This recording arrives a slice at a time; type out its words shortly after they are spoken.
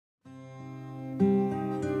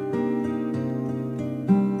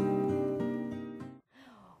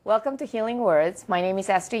Welcome to Healing Words. My name is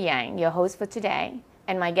Esther Yang, your host for today,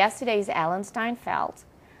 and my guest today is Alan Steinfeld,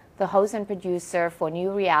 the host and producer for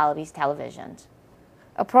New Realities Television,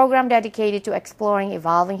 a program dedicated to exploring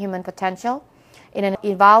evolving human potential in an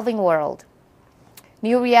evolving world.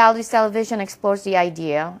 New Realities Television explores the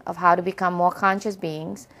idea of how to become more conscious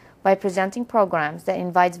beings by presenting programs that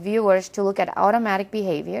invites viewers to look at automatic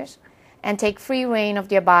behaviors and take free reign of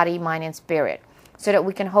their body, mind, and spirit, so that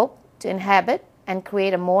we can hope to inhabit and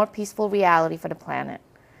create a more peaceful reality for the planet.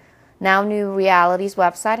 Now, New Realities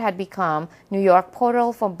website had become New York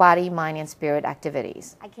portal for body, mind, and spirit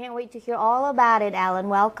activities. I can't wait to hear all about it, Alan.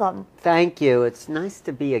 Welcome. Thank you. It's nice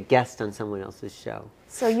to be a guest on someone else's show.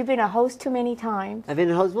 So you've been a host too many times? I've been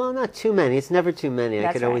a host, well, not too many. It's never too many.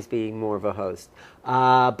 I could always be more of a host.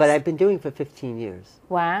 But I've been doing it for 15 years.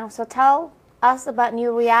 Wow. So tell us about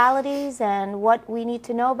New Realities and what we need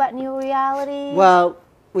to know about New Realities. Well,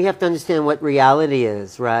 we have to understand what reality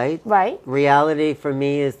is, right? Right. Reality for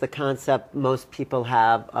me is the concept most people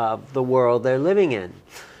have of the world they're living in.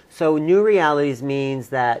 So New Realities means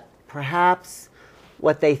that perhaps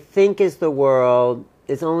what they think is the world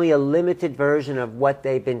is only a limited version of what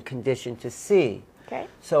they've been conditioned to see. Okay.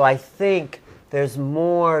 So I think there's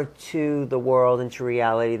more to the world and to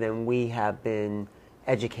reality than we have been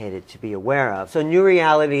educated to be aware of. So New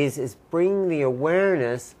Realities is bringing the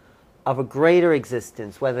awareness of a greater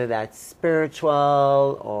existence, whether that's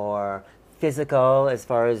spiritual or physical, as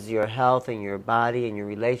far as your health and your body and your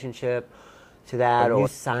relationship to that, or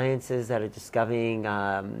sciences that are discovering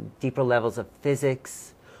deeper levels of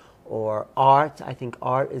physics, or art. I think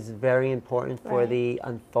art is very important for the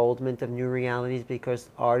unfoldment of new realities, because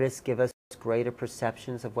artists give us greater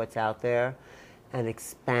perceptions of what's out there and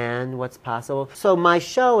expand what's possible. So my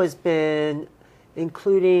show has been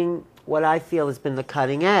including what I feel has been the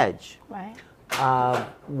cutting edge of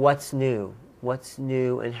what's new,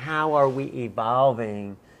 and how are we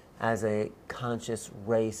evolving as a conscious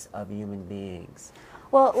race of human beings.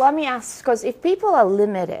 Well, let me ask, because if people are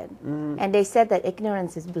limited, and they said that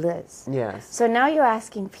ignorance is bliss, yes. So now you're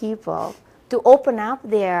asking people to open up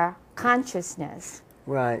their consciousness.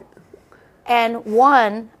 Right. And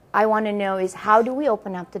one, I want to know is, how do we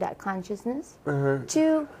open up to that consciousness?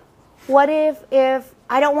 Two, what if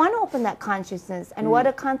I don't want to open that consciousness, and what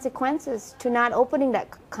are consequences to not opening that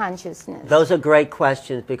consciousness? Those are great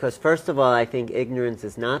questions, because first of all, I think ignorance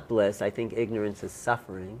is not bliss. I think ignorance is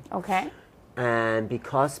suffering. Okay. And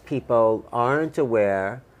because people aren't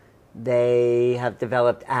aware, they have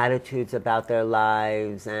developed attitudes about their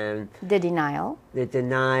lives, and the denial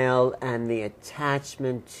and the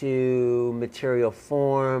attachment to material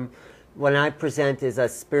form. What I present is a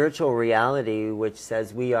spiritual reality which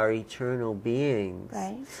says we are eternal beings.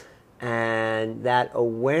 Right. And that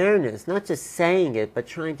awareness, not just saying it, but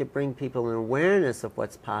trying to bring people an awareness of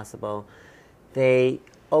what's possible, they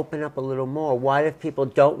open up a little more. Why if people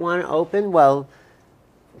don't want to open? Well,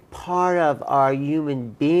 part of our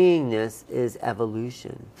human beingness is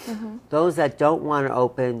evolution. Those that don't want to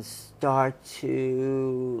open start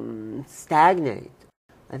to stagnate.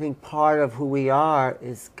 I think part of who we are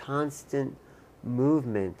is constant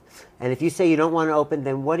movement. And if you say you don't want to open,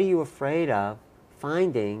 then what are you afraid of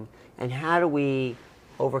finding? And how do we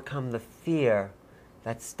overcome the fear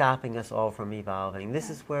that's stopping us all from evolving? This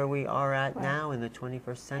is where we are at now in the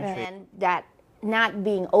 21st century. And that not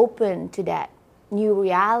being open to that new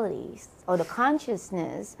realities or the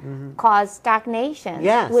consciousness cause stagnation,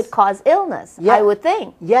 would cause illness, I would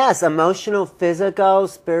think. Yes, emotional, physical,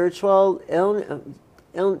 spiritual,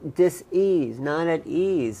 dis-ease, not at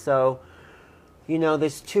ease. So, you know,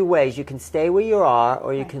 there's two ways. You can stay where you are,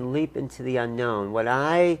 or you can leap into the unknown. What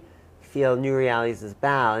I feel New Realities is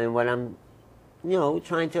about, and what I'm,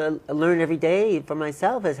 trying to learn every day for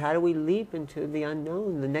myself, is how do we leap into the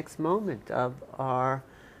unknown, the next moment of our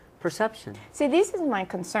perception. See, this is my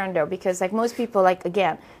concern, though, because like most people,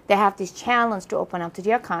 again, they have this challenge to open up to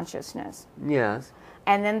their consciousness. Yes.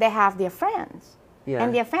 And then they have their friends. Yeah.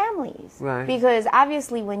 And their families. Right. Because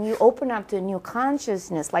obviously when you open up to a new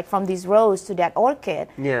consciousness, like from these rose to that orchid,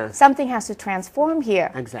 something has to transform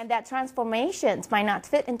here. Exactly. And that transformations might not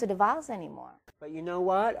fit into the vase anymore. But you know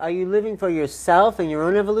what? Are you living for yourself and your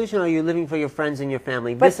own evolution, or are you living for your friends and your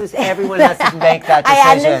family? Everyone has to make that decision.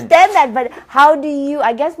 I understand that, but how do you,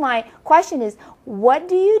 I guess my question is, what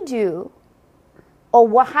do you do,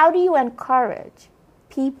 or how do you encourage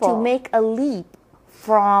people to make a leap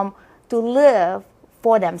to live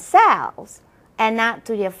for themselves and not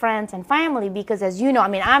to their friends and family? Because as you know,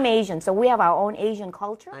 I'm Asian, so we have our own Asian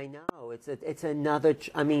culture. I know. it's another.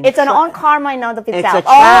 I mean, it's an on karma in and of itself. It's a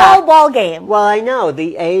trap. All ball game. Well, I know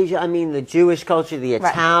the Jewish culture, the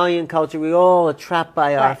Italian culture. We all are trapped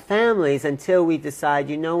by our families until we decide.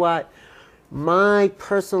 You know what? My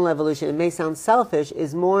personal evolution, it may sound selfish,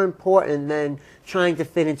 is more important than trying to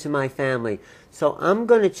fit into my family. So I'm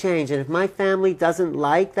going to change. And if my family doesn't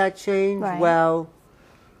like that change, well,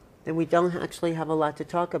 then we don't actually have a lot to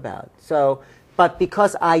talk about. So, but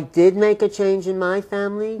because I did make a change in my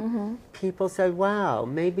family, people said, wow,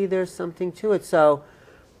 maybe there's something to it. So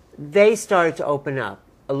they started to open up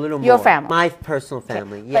a little more. Your family. My personal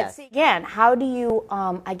family, yes. But see, again, how do you,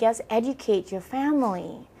 I guess, educate your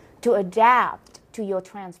family to adapt to your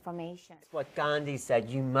transformation? What Gandhi said,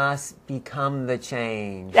 you must become the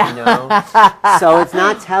change, you know? So it's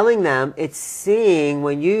not telling them, it's seeing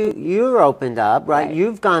when you're opened up, right?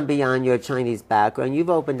 You've gone beyond your Chinese background,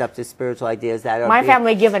 you've opened up to spiritual ideas that are... My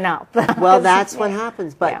family given up. Well, that's what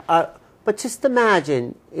happens. But just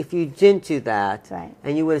imagine if you didn't do that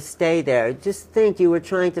and you would have stayed there. Just think you were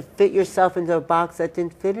trying to fit yourself into a box that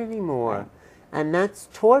didn't fit anymore. And that's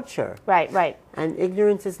torture. Right. And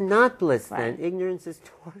ignorance is not bliss then. Ignorance is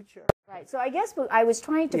torture. Right. So I guess I was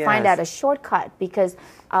trying to find out a shortcut because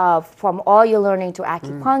from all your learning to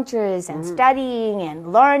acupuncturists and studying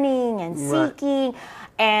and learning and seeking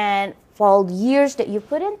and for all the years that you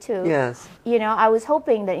put into, you know, I was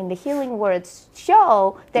hoping that in the Healing Words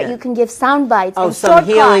show that you can give sound bites. Oh, and some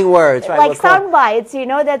healing words. Right, like sound bites, you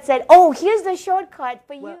know, that said, oh, here's the shortcut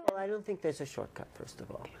for you. Well, I don't think there's a shortcut, first of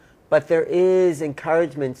all. But there is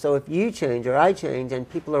encouragement. So if you change or I change and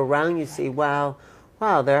people around you see, wow,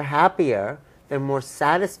 they're happier, they're more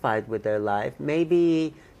satisfied with their life,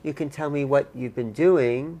 maybe you can tell me what you've been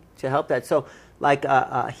doing to help that. So like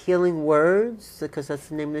Healing Words, because that's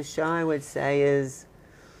the name of the show, I would say is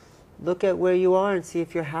look at where you are and see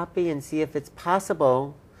if you're happy and see if it's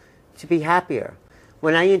possible to be happier.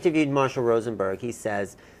 When I interviewed Marshall Rosenberg, he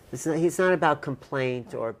says, it's not about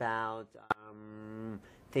complaint or about...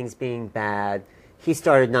 things being bad. He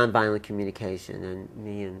started nonviolent communication, and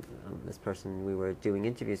me and this person, we were doing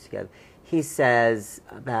interviews together. He says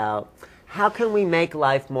about how can we make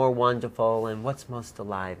life more wonderful and what's most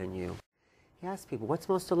alive in you? He asks people, what's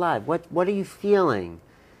most alive? What are you feeling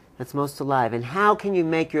that's most alive? And how can you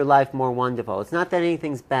make your life more wonderful? It's not that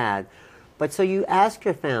anything's bad, but so you ask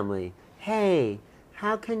your family, hey,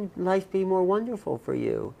 how can life be more wonderful for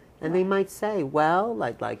you? And they might say, well,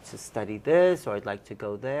 I'd like to study this, or I'd like to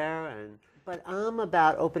go there. But I'm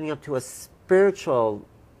about opening up to a spiritual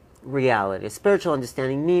reality, a spiritual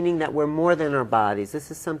understanding, meaning that we're more than our bodies.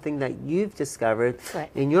 This is something that you've discovered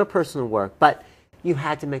in your personal work. But you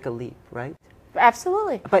had to make a leap, right?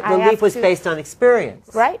 Absolutely. But the leap was based on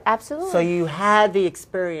experience. Right, absolutely. So you had the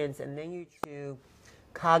experience, and then you to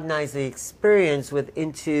cognize the experience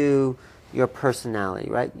into your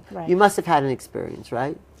personality, right? You must have had an experience,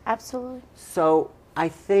 right? Absolutely. So I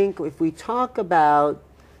think if we talk about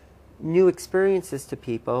new experiences to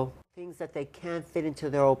people, things that they can't fit into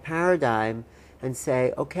their old paradigm, and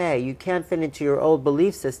say, okay, you can't fit into your old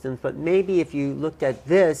belief systems, but maybe if you looked at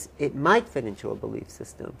this, it might fit into a belief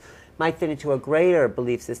system, might fit into a greater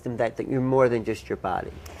belief system that you're more than just your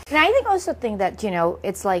body. And I think that, you know,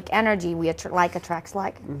 it's like energy, like attracts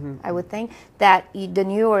like. I would think that the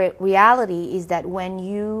new reality is that when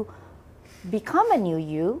you become a new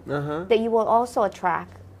you, that you will also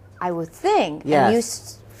attract, I would think, a new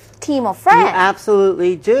team of friends. You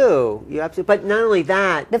absolutely do. But not only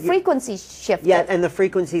that, the frequencies shift. Yeah, and the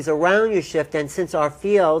frequencies around you shift. And since our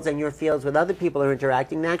fields and your fields with other people are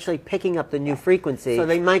interacting, they're actually picking up the new frequency. So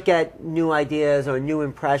they might get new ideas or new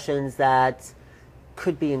impressions that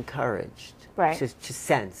could be encouraged to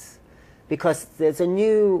sense. Because there's a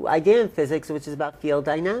new idea in physics which is about field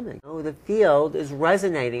dynamics. Oh, the field is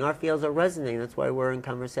resonating. Our fields are resonating. That's why we're in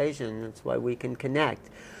conversation. That's why we can connect.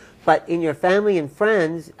 But in your family and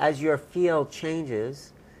friends, as your field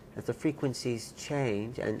changes, as the frequencies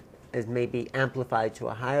change and is maybe amplified to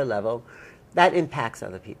a higher level, that impacts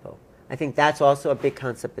other people. I think that's also a big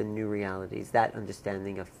concept in new realities, that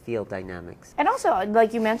understanding of field dynamics. And also,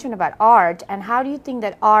 like you mentioned about art, and how do you think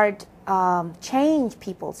that art change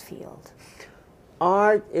people's field?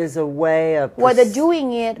 Art is a way of... whether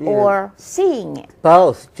doing it or seeing it.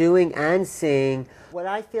 Both, doing and seeing. What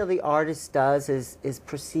I feel the artist does is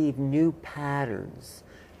perceive new patterns,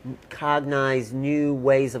 cognize new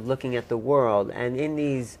ways of looking at the world. And in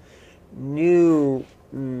these new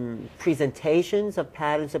presentations of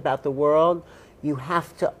patterns about the world, you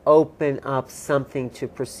have to open up something to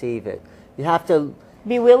perceive it. You have to...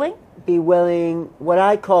 Be willing? Be willing. What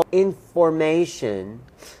I call information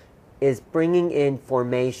is bringing in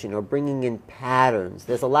formation or bringing in patterns.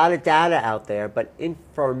 There's a lot of data out there, but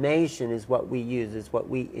information is what we use, is what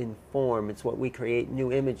we inform, it's what we create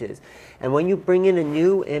new images. And when you bring in a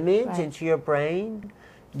new image into your brain,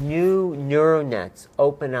 new neural nets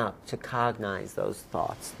open up to cognize those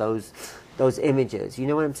thoughts, those images. You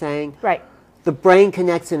know what I'm saying? Right. The brain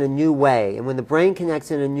connects in a new way, and when the brain connects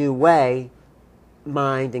in a new way,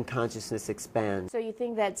 mind and consciousness expands. So you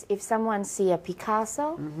think that if someone see a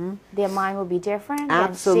Picasso, their mind will be different?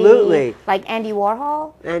 Absolutely. Than see, like Andy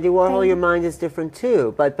Warhol? Andy Warhol, your mind is different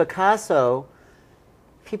too. But Picasso,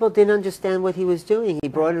 people didn't understand what he was doing. He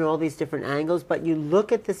brought in all these different angles, but you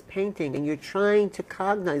look at this painting and you're trying to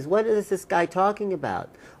cognize, what is this guy talking about?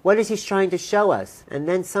 What is he trying to show us? And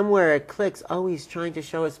then somewhere it clicks, oh, he's trying to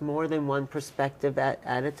show us more than one perspective at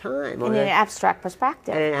a time. In an abstract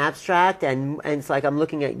perspective. And an abstract, and it's like I'm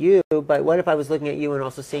looking at you, but what if I was looking at you and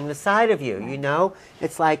also seeing the side of you, you know?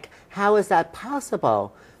 It's like, how is that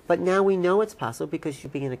possible? But now we know it's possible because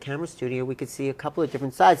being in a camera studio, we could see a couple of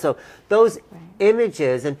different sides. So those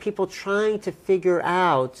images and people trying to figure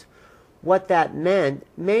out what that meant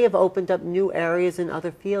may have opened up new areas in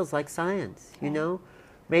other fields like science, you know?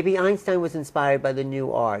 Maybe Einstein was inspired by the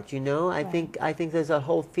new art, you know? I think there's a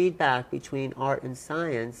whole feedback between art and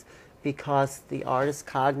science because the artists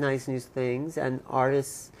cognize new things and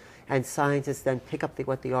artists and scientists then pick up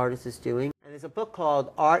what the artist is doing. And there's a book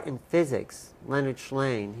called Art and Physics, Leonard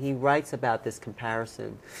Shlain. He writes about this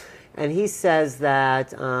comparison. And he says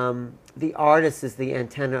that the artist is the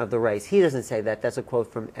antenna of the race. He doesn't say that. That's a quote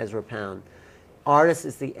from Ezra Pound. Artist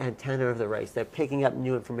is the antenna of the race. They're picking up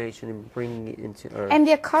new information and bringing it into Earth. And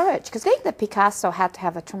their courage, because I think that Picasso had to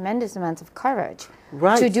have a tremendous amount of courage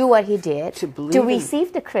to do what he did, to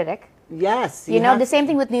receive the critic. Yes. You know, the same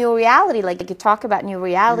thing with new reality. Like you talk about new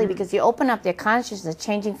reality because you open up their consciousness,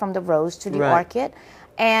 changing from the rose to the orchid,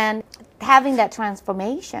 and having that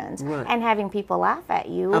transformation and having people laugh at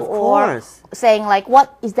you or saying like,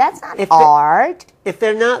 "What is that's not art?" If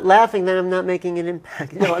they're not laughing, then I'm not making an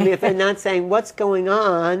impact. No, I mean, if they're not saying what's going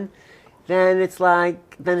on, then it's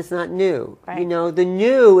like then it's not new. You know, the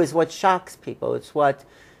new is what shocks people. It's what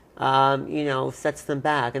you know, sets them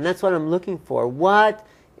back, and that's what I'm looking for. What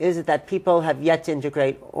is it that people have yet to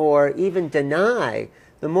integrate or even deny?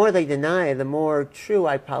 The more they deny, the more true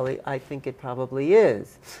I think it probably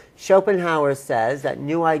is. Schopenhauer says that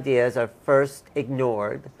new ideas are first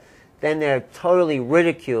ignored, then they're totally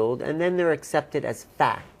ridiculed, and then they're accepted as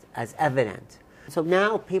fact, as evident. So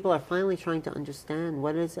now people are finally trying to understand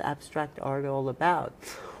what is abstract art all about.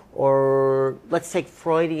 Or let's take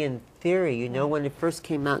Freudian theory. You know, when it first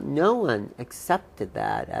came out, no one accepted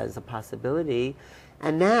that as a possibility.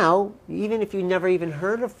 And now, even if you never even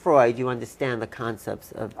heard of Freud, you understand the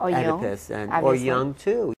concepts of Oedipus or Jung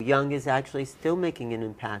too. Jung is actually still making an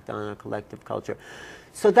impact on our collective culture.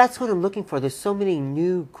 So that's what I'm looking for. There's so many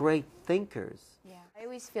new great thinkers. Yeah, I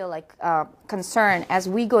always feel like concern as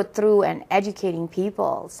we go through and educating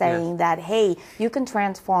people, saying that, hey, you can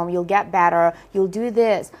transform, you'll get better, you'll do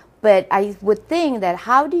this. But I would think that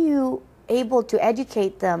how do you able to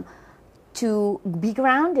educate them to be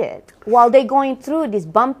grounded while they're going through this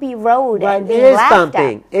bumpy road and being laughed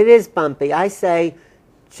at? It is bumpy. I say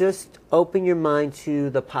just open your mind to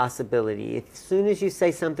the possibility. As soon as you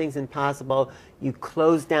say something's impossible, you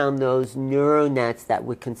close down those neural nets that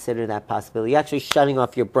would consider that possibility. You're actually shutting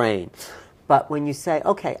off your brain. But when you say,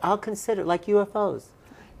 okay, I'll consider, like UFOs.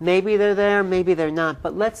 Maybe they're there, maybe they're not,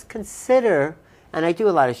 but let's consider. And I do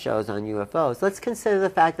a lot of shows on UFOs. Let's consider the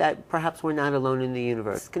fact that perhaps we're not alone in the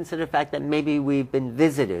universe. Let's consider the fact that maybe we've been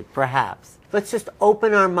visited, perhaps. Let's just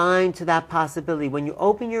open our mind to that possibility. When you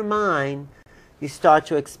open your mind, you start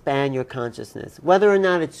to expand your consciousness. Whether or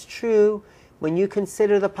not it's true, when you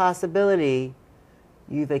consider the possibility,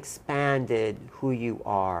 you've expanded who you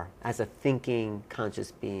are as a thinking,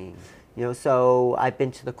 conscious being. You know, so I've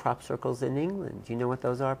been to the crop circles in England. Do you know what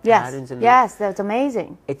those are? Yes, Patterns in yes, that's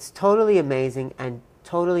amazing. It's totally amazing and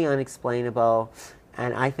totally unexplainable,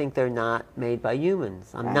 and I think they're not made by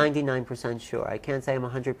humans. I'm 99% sure. I can't say I'm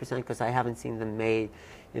 100% because I haven't seen them made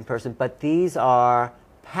in person, but these are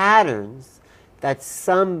patterns that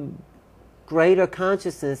some greater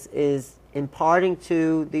consciousness is imparting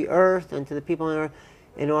to the earth and to the people on earth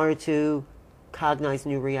in order to cognize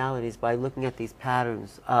new realities by looking at these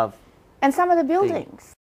patterns of. And some of the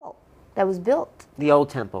buildings that was built. The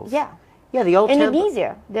old temples. Yeah. Yeah, the old temples.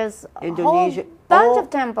 Indonesia. There's a whole bunch of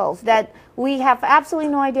temples that we have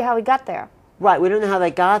absolutely no idea how we got there. Right, we don't know how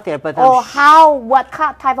they got there, but or what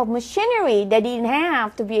type of machinery they didn't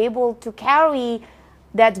have to be able to carry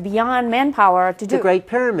that's beyond manpower to do. The Great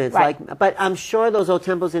Pyramids. Right. But I'm sure those old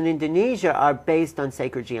temples in Indonesia are based on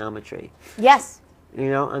sacred geometry. Yes. You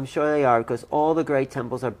know, I'm sure they are, because all the great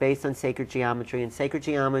temples are based on sacred geometry. And sacred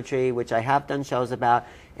geometry, which I have done shows about,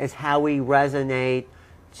 is how we resonate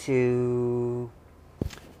to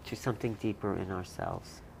something deeper in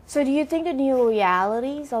ourselves. So do you think the new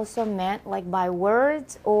reality is also meant like by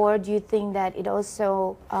words, or do you think that it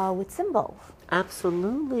also with symbols?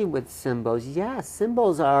 Absolutely with symbols. Yes,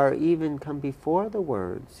 symbols are even come before the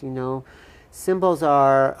words. You know, symbols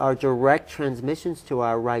are direct transmissions to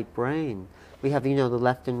our right brain. We have, you know, the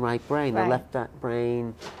left and right brain. Right. The left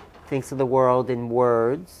brain thinks of the world in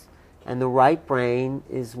words, and the right brain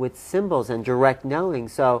is with symbols and direct knowing.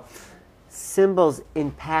 So symbols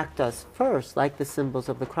impact us first, like the symbols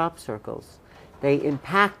of the crop circles. They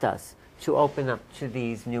impact us to open up to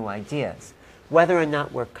these new ideas. Whether or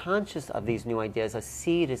not we're conscious of these new ideas, a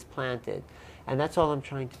seed is planted. And that's all I'm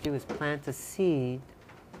trying to do, is plant a seed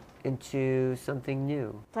into something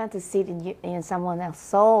new. Plant a seed in someone else's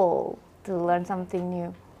soul to learn something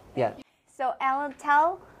new. Yeah. So Alan,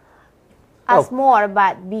 tell us more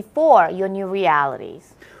about before your new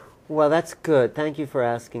realities. Well, that's good. Thank you for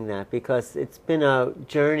asking that, because it's been a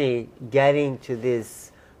journey getting to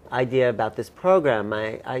this idea about this program.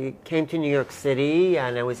 I came to New York City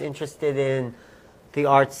and I was interested in the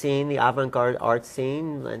art scene, the avant-garde art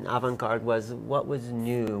scene, and avant-garde was what was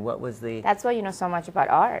new, what was the... That's why you know so much about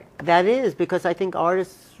art. That is, because I think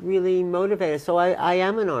artists really motivate us. So I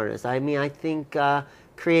am an artist. I mean, I think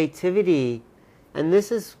creativity, and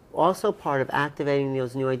this is also part of activating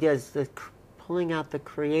those new ideas, pulling out the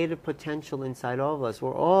creative potential inside all of us.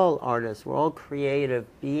 We're all artists. We're all creative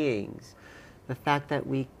beings. The fact that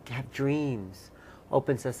we have dreams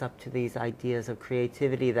opens us up to these ideas of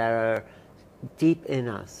creativity that are deep in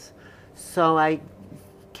us. So I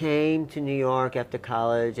came to New York after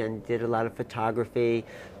college and did a lot of photography,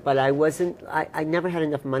 but I never had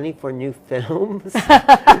enough money for new films,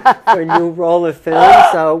 for a new roll of film.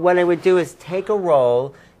 So what I would do is take a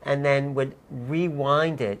roll and then would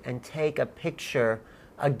rewind it and take a picture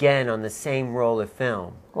again on the same roll of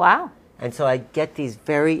film. Wow. And so I get these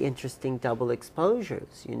very interesting double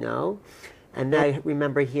exposures, you know? And then I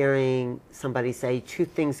remember hearing somebody say, two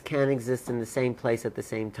things can't exist in the same place at the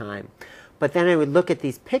same time. But then I would look at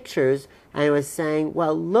these pictures and I was saying,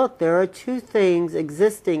 well, look, there are two things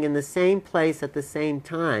existing in the same place at the same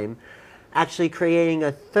time, actually creating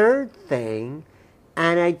a third thing.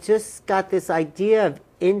 And I just got this idea of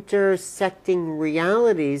intersecting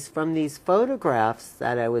realities from these photographs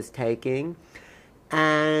that I was taking.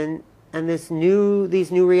 And these new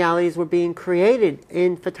realities were being created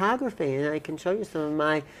in photography. And I can show you some of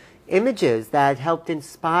my images that helped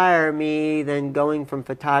inspire me, then going from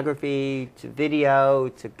photography to video,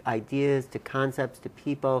 to ideas, to concepts, to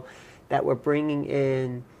people that were bringing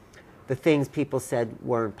in the things people said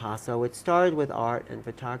weren't possible. It started with art and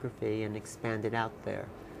photography and expanded out there.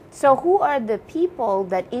 So who are the people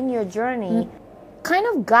that in your journey kind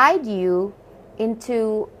of guide you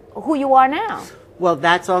into who you are now? Well,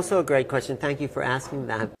 that's also a great question. Thank you for asking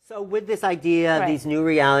that. So with this idea of these new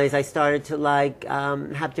realities, I started to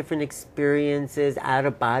have different experiences,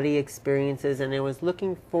 out-of-body experiences, and I was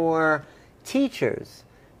looking for teachers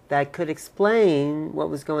that could explain what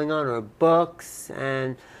was going on, or books.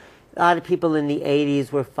 And a lot of people in the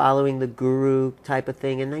 80s were following the guru type of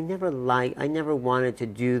thing, and I never wanted to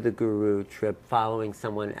do the guru trip following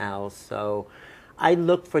someone else. So I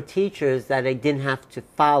looked for teachers that I didn't have to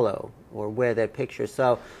follow or wear their picture.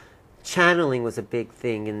 So channeling was a big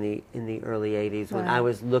thing in the early 80s when I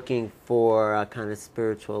was looking for kind of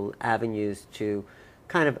spiritual avenues to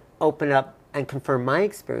kind of open up and confirm my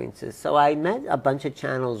experiences. So I met a bunch of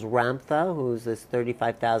channels. Ramtha, who's this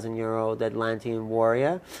 35,000-year-old Atlantean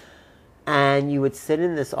warrior, and you would sit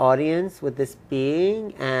in this audience with this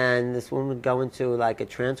being, and this woman would go into like a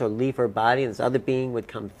trance or leave her body, and this other being would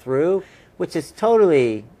come through, which is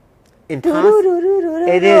totally impossible.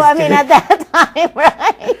 It is. I mean, at that time,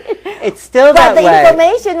 right? It's still that way. But the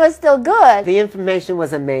information was still good. The information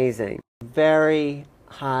was amazing. Very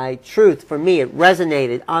high truth for me. It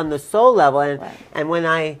resonated on the soul level. And when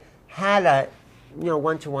I had a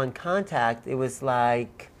one-to-one contact, it was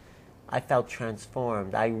like I felt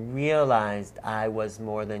transformed. I realized I was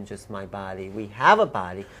more than just my body. We have a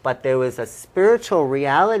body, but there was a spiritual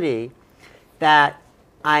reality that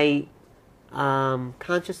I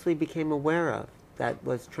consciously became aware of that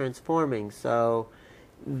was transforming. So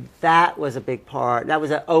that was a big part. That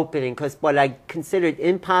was an opening, because what I considered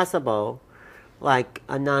impossible, like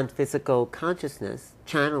a non-physical consciousness,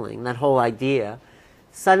 channeling, that whole idea,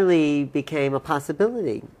 suddenly became a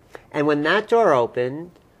possibility. And when that door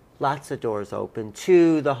opened, lots of doors opened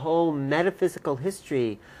to the whole metaphysical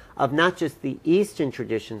history of not just the Eastern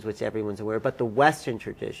traditions, which everyone's aware of, but the Western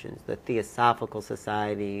traditions, the Theosophical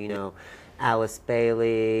Society, Alice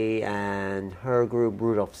Bailey and her group,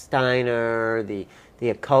 Rudolf Steiner, the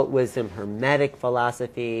occult wisdom, Hermetic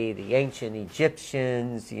philosophy, the ancient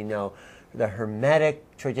Egyptians, the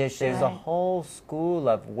Hermetic tradition. There's a whole school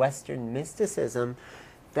of Western mysticism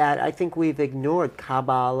that I think we've ignored.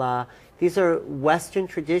 Kabbalah. These are Western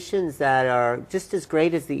traditions that are just as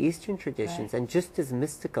great as the Eastern traditions and just as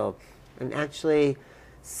mystical. And actually,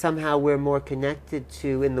 somehow we're more connected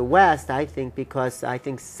to, in the West, I think, because I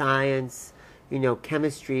think science,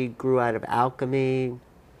 chemistry grew out of alchemy,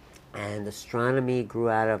 and astronomy grew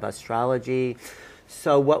out of astrology.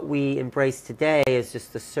 So what we embrace today is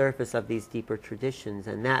just the surface of these deeper traditions,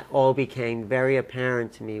 and that all became very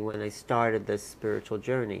apparent to me when I started this spiritual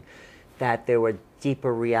journey, that there were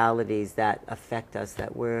deeper realities that affect us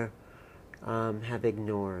that we're have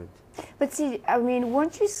ignored. But see, I mean,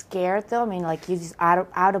 weren't you scared though? I mean, like you just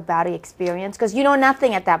out of body experience, because you know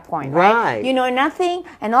nothing at that point, right? You know nothing,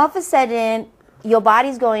 and all of a sudden your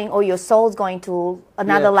body's going, or your soul's going to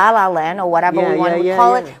another la-la land, or whatever we want to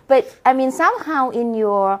call it. But I mean, somehow in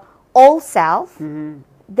your old self,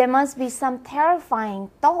 there must be some terrifying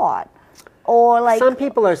thought, or like some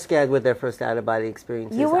people are scared with their first out-of-body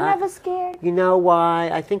experiences. You were never scared? You know why?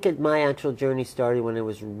 I think my actual journey started when I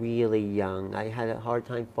was really young. I had a hard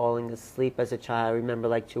time falling asleep as a child. I remember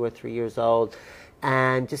like 2 or 3 years old.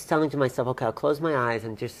 And just telling to myself, okay, I'll close my eyes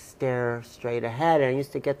and just stare straight ahead. And I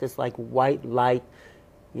used to get this like white light,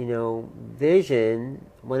 vision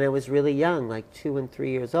when I was really young, like 2 and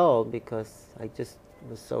 3 years old, because I just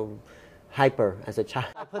was so hyper as a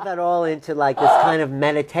child. I put that all into like this kind of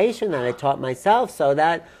meditation that I taught myself, so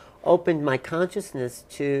that opened my consciousness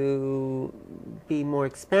to be more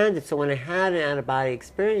expanded. So when I had an out-of-body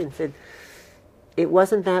experience, it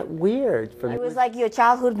wasn't that weird for me. It was like your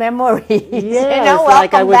childhood memory. Yeah, it's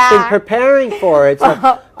like I was been preparing for it.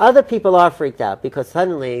 So other people are freaked out because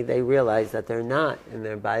suddenly they realize that they're not in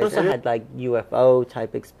their bodies. I had like UFO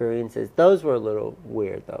type experiences. Those were a little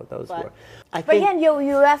weird though. Those were. But again, your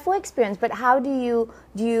UFO experience. But how do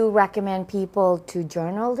you recommend people to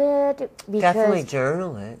journal it? Because, definitely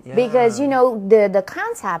journal it. Yeah. Because the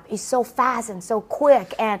concept is so fast and so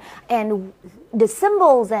quick, and the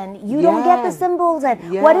symbols, and you don't get the symbols,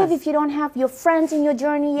 and what if you don't have your friends in your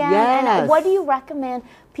journey yet? And what do you recommend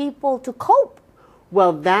people to cope?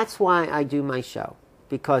 Well, that's why I do my show,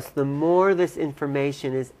 because the more this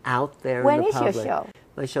information is out there in the public. When is your show?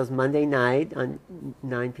 My show's Monday night on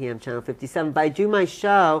 9 p.m. Channel 57. But I do my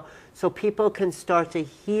show so people can start to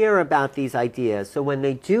hear about these ideas. So when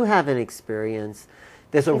they do have an experience,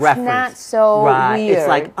 there's a reference. It's not so weird. It's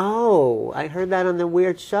like, oh, I heard that on the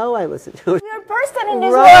weird show I listened to. Weird person in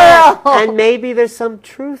this world. And maybe there's some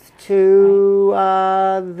truth to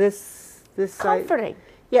this. Comforting.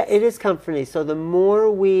 Yeah, it is comforting. So the more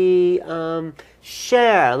we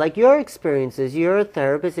share, like your experiences, you're a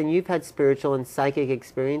therapist and you've had spiritual and psychic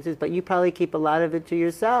experiences, but you probably keep a lot of it to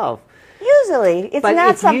yourself. Usually. It's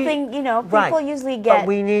not something, people usually get. But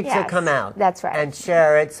we need to come out. That's right. And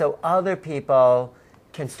share it so other people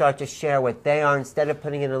can start to share what they are, instead of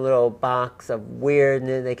putting in a little box of weird, and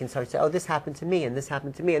then they can start to say, oh, this happened to me, and this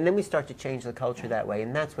happened to me. And then we start to change the culture that way,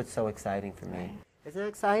 and that's what's so exciting for me. Isn't that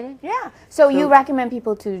exciting? Yeah. So you recommend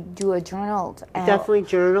people to do a journal? Definitely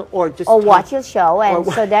journal, or just watch your show, and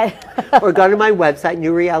so that or go to my website,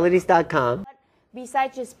 newrealities.com.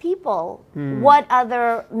 Besides just people, what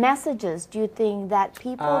other messages do you think that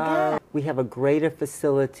people get? We have a greater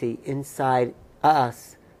facility inside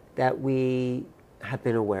us that we have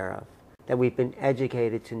been aware of, that we've been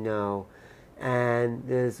educated to know. And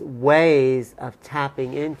there's ways of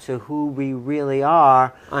tapping into who we really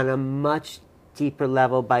are on a much deeper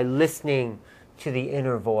level by listening to the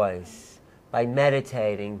inner voice, by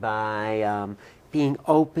meditating, by being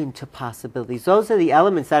open to possibilities. Those are the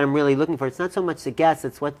elements that I'm really looking for. It's not so much the guests,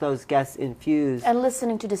 it's what those guests infuse. And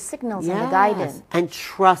listening to the signals and the guidance. And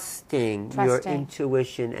trusting your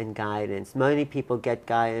intuition and guidance. Many people get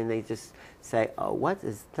guidance and they just say, oh, what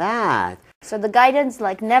is that? So the guidance,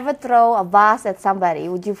 like never throw a vase at somebody.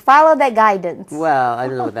 Would you follow that guidance? Well, I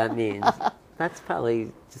don't know what that means. That's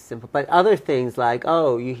probably just simple. But other things like,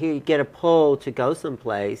 oh, you get a pull to go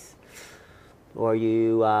someplace, or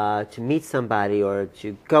you to meet somebody, or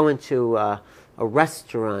to go into a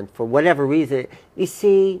restaurant for whatever reason. You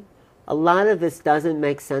see, a lot of this doesn't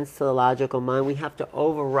make sense to the logical mind. We have to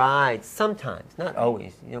override sometimes, not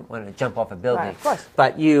always. You don't want to jump off a building. Right, of course.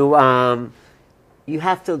 But you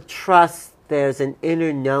have to trust there's an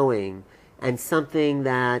inner knowing. and something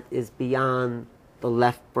that is beyond the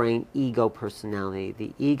left brain ego personality.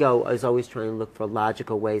 The ego is always trying to look for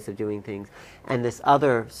logical ways of doing things. And this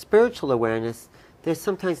other spiritual awareness, there's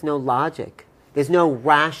sometimes no logic. There's no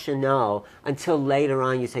rationale until later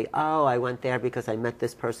on you say, oh, I went there because I met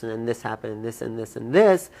this person and this happened and this and this and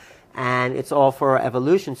this. And it's all for our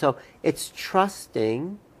evolution. So it's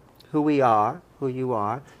trusting who we are, who you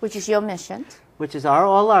are. Which is your mission. Which is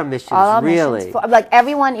all our missions, all our really. Missions. Like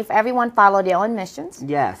everyone, if everyone followed their own missions.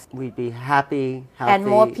 Yes, we'd be happy, healthy. And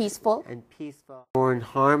more peaceful. And peaceful. More in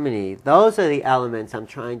harmony. Those are the elements I'm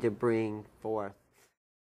trying to bring forth.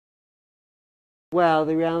 Well,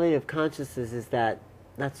 the reality of consciousness is that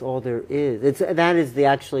that's all there is. That is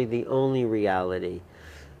actually the only reality.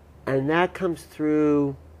 And that comes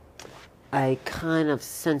through a kind of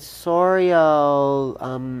sensorial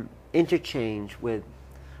interchange with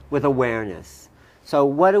awareness. So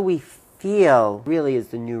what do we feel really is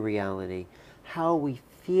the new reality. How are we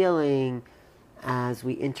feeling as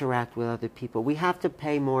we interact with other people? We have to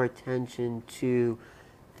pay more attention to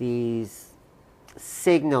these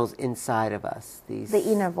signals inside of us. The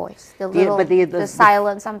inner voice, the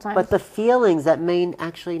silence sometimes. But the feelings that may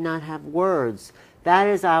actually not have words. That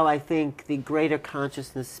is how I think the greater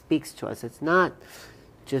consciousness speaks to us. It's not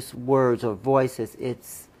just words or voices.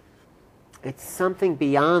 It's something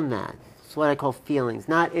beyond that. It's what I call feelings,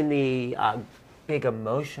 not in the big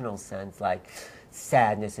emotional sense like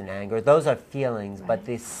sadness and anger. Those are feelings, right. But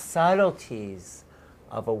the subtleties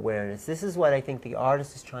of awareness. This is what I think the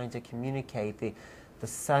artist is trying to communicate, the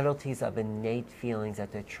subtleties of innate feelings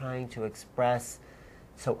that they're trying to express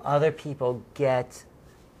so other people get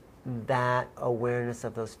that awareness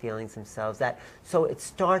of those feelings themselves. So it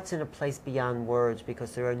starts in a place beyond words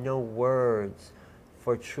because there are no words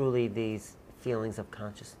for truly these feelings of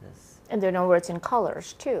consciousness. And there are no words in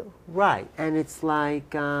colors, too. Right. And it's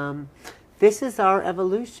like, this is our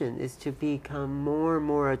evolution, is to become more and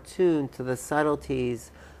more attuned to the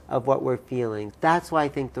subtleties of what we're feeling. That's why I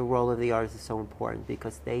think the role of the artist is so important,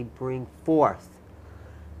 because they bring forth,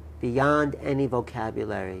 beyond any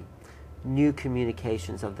vocabulary, new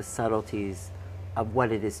communications of the subtleties of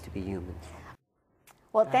what it is to be human.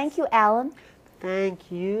 Well, thank you, Alan.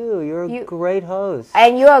 Thank you. You're a great host.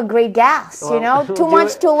 And you're a great guest, you know. Too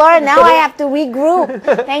much to learn. Now I have to regroup.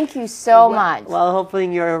 Thank you so much. Well,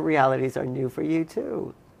 hopefully your realities are new for you,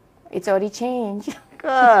 too. It's already changed.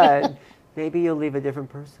 Good. Maybe you'll leave a different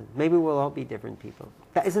person. Maybe we'll all be different people.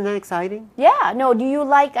 Isn't that exciting? Yeah. No, do you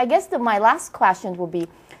like, I guess my last question will be,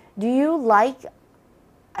 do you like,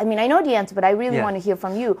 I mean, I know the answer, but I really want to hear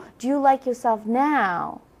from you. Do you like yourself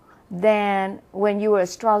now than when you were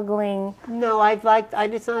struggling? No,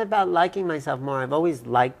 it's not about liking myself more. I've always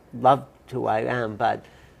loved who I am, but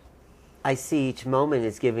I see each moment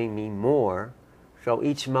is giving me more. So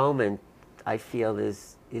each moment I feel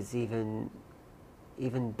is even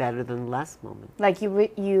better than last moment. Like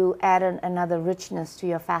you add another richness to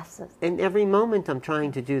your facets. In every moment I'm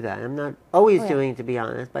trying to do that. I'm not always doing it, to be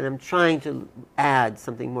honest, but I'm trying to add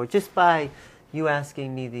something more. Just by you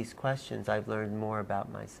asking me these questions, I've learned more about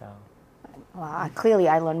myself. Well, clearly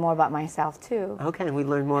I learned more about myself, too. Okay, and we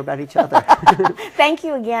learned more about each other. Thank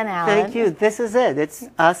you again, Alan. Thank you. This is it. It's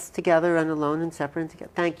us together and alone and separate and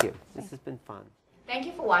together. Thank you. This has been fun. Thank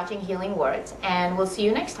you for watching Healing Words, and we'll see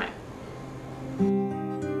you next time.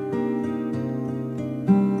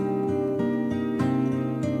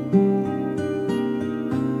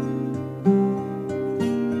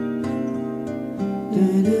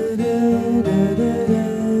 Da